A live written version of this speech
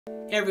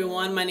Hey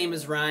everyone, my name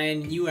is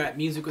Ryan. You are at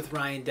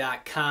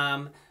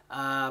musicwithryan.com,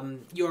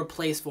 your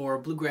place for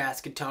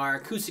bluegrass guitar,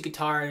 acoustic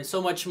guitar, and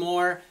so much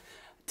more.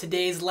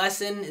 Today's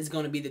lesson is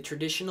going to be the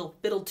traditional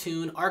fiddle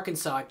tune,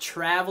 Arkansas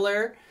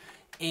Traveler,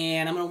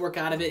 and I'm going to work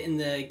out of it in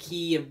the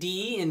key of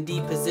D, in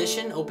D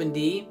position, open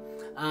D.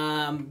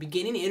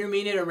 Beginning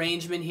intermediate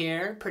arrangement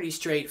here, pretty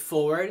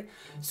straightforward.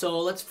 So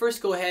let's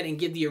first go ahead and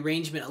give the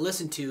arrangement a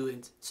listen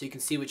to so you can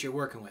see what you're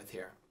working with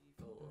here.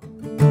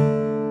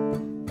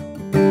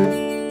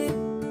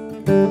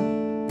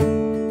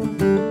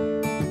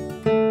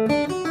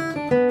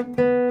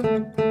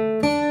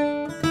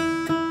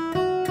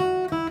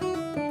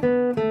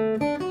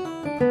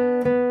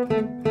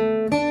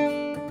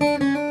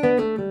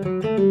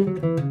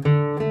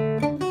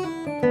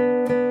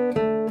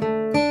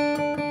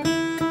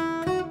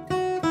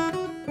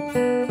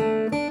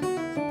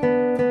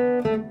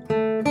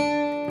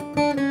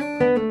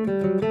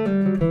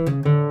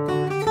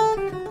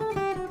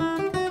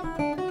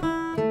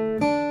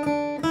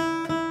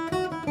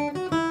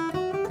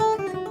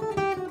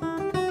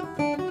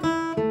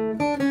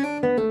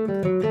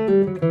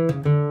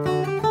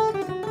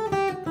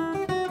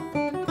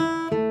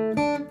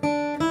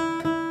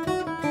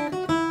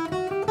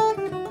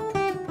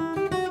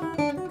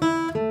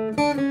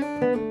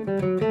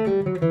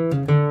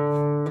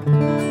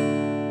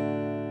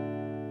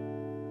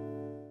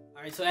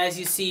 So as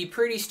you see,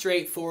 pretty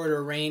straightforward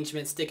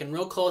arrangement, sticking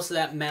real close to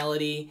that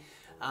melody.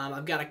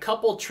 I've got a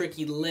couple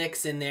tricky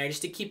licks in there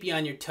just to keep you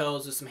on your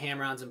toes with some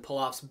hammer-ons and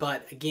pull-offs,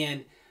 but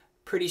again,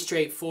 pretty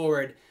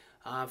straightforward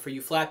for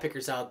you flat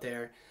pickers out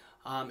there.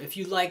 If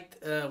you liked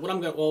what I'm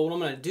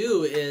going to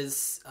do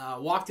is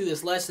walk through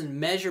this lesson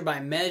measure by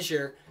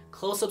measure,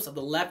 close-ups of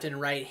the left and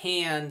right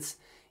hands,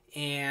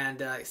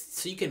 and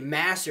so you can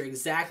master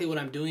exactly what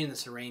I'm doing in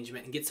this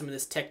arrangement and get some of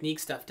this technique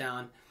stuff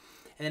down.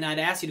 And then I'd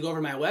ask you to go over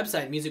to my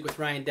website,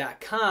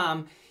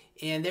 musicwithryan.com,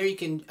 and there you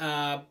can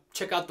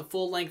check out the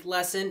full-length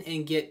lesson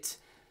and get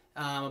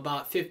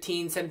about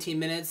 15-17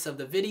 minutes of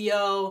the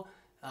video,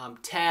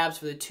 tabs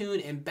for the tune,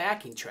 and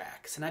backing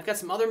tracks. And I've got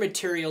some other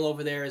material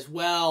over there as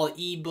well,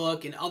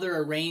 ebook and other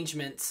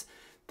arrangements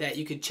that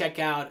you could check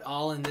out,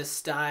 all in this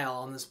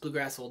style, in this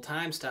bluegrass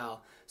old-time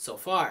style so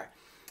far.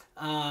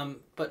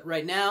 But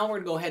right now, we're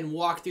going to go ahead and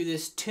walk through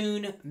this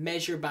tune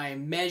measure by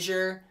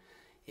measure.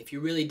 If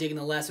you're really digging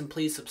the lesson,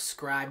 please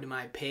subscribe to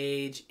my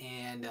page,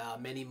 and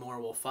many more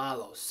will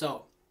follow.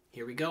 So,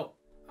 here we go.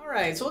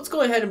 Alright, so let's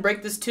go ahead and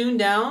break this tune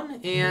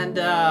down. And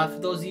for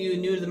those of you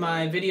new to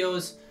my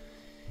videos,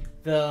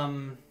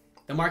 the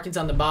markings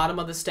on the bottom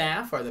of the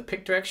staff are the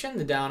pick direction,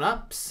 the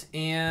down-ups.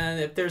 And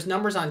if there's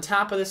numbers on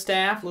top of the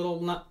staff, little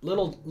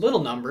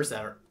numbers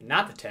that are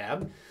not the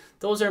tab,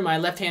 those are my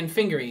left-hand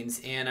fingerings.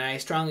 And I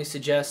strongly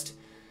suggest,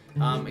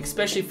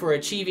 especially for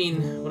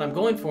achieving what I'm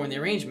going for in the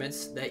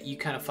arrangements, that you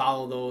kind of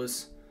follow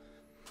those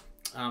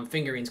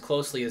fingerings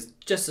closely,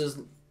 just as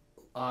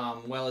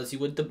well as you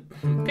would the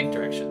pick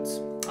directions.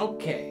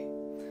 Okay,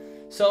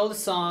 so the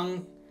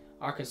song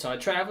Arkansas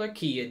Traveler,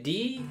 key of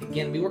D.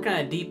 Again, we'll be working on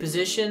a D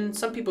position.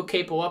 Some people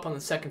capo up on the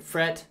 2nd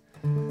fret,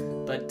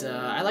 but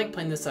I like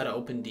playing this out of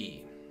open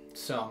D.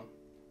 So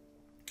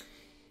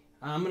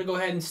I'm going to go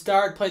ahead and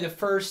play the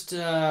first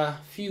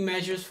few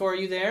measures for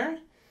you there.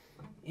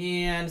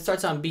 And it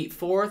starts on beat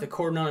 4, the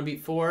chord note on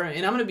beat 4.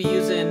 And I'm going to be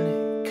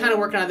using, kind of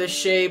working on this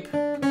shape.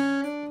 Kind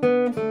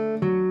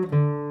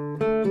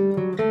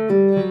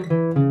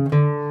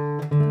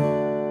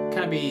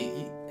of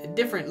be a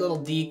different little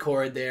D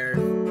chord there. If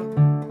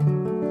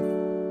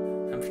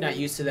you're not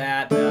used to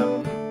that,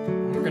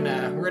 we're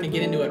gonna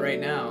get into it right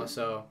now.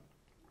 So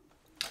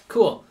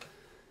cool.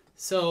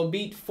 So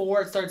beat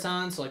 4 it starts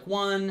on. So like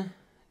 1,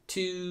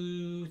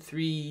 2,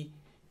 3.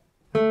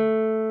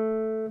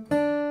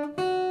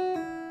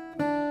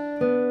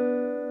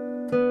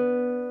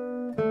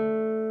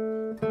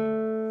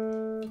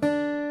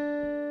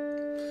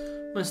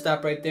 I'm going to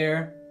stop right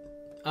there.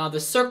 The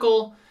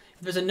circle,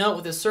 if there's a note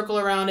with a circle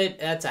around it,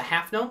 that's a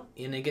half note,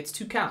 and it gets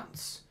 2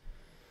 counts.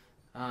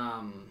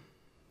 3,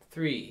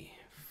 4.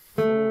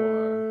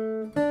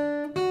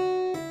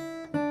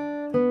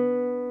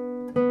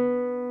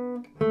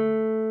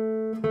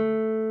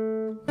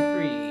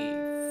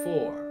 3,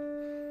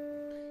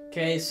 4.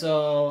 Okay,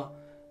 so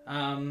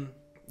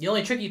the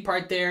only tricky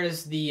part there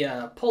is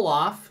the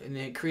pull-off, and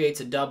it creates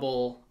a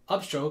double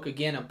upstroke.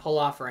 Again, a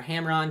pull-off or a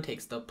hammer-on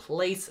takes the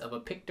place of a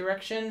pick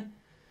direction.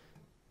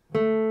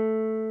 Up,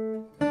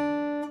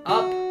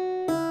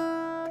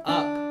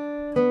 up.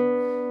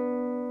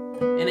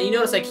 And you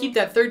notice I keep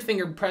that 3rd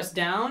finger pressed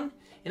down,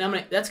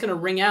 and that's gonna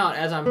ring out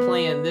as I'm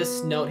playing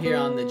this note here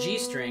on the G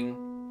string.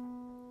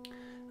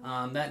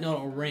 That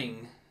note will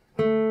ring.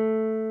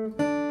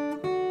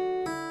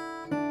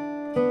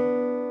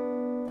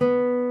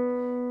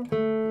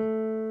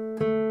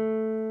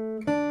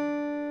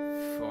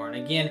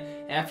 Again,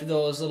 after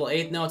those little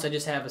 8th notes, I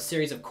just have a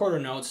series of quarter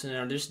notes, and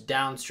they're just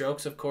down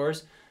strokes, of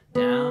course.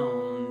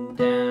 Down,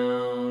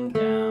 down,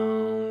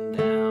 down,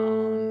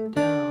 down,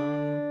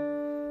 down.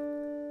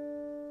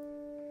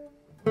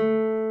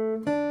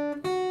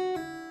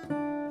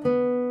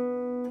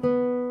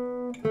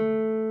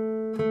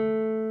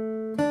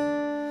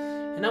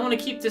 want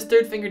to keep this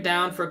third finger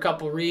down for a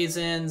couple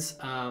reasons.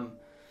 I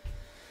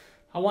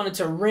want it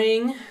to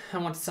ring. I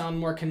want it to sound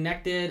more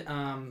connected,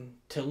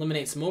 to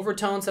eliminate some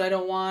overtones that I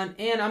don't want.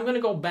 And I'm going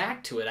to go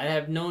back to it. I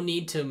have no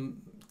need to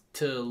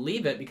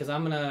leave it because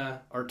I'm going to,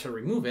 or to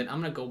remove it.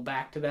 I'm going to go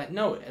back to that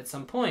note at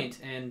some point.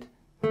 And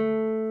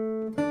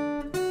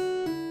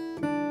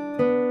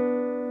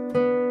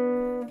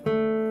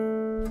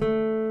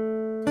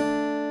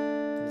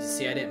you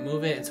see I didn't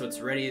move it, and so it's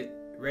ready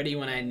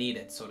when I need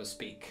it, so to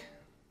speak.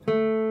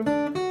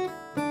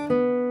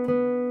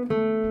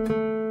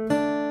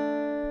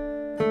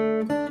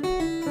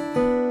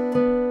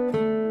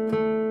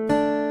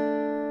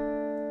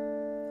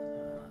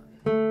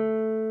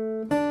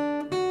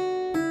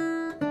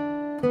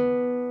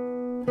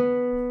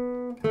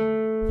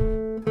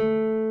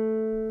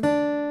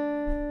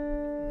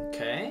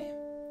 Okay.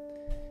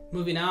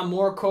 Moving on,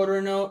 more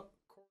quarter note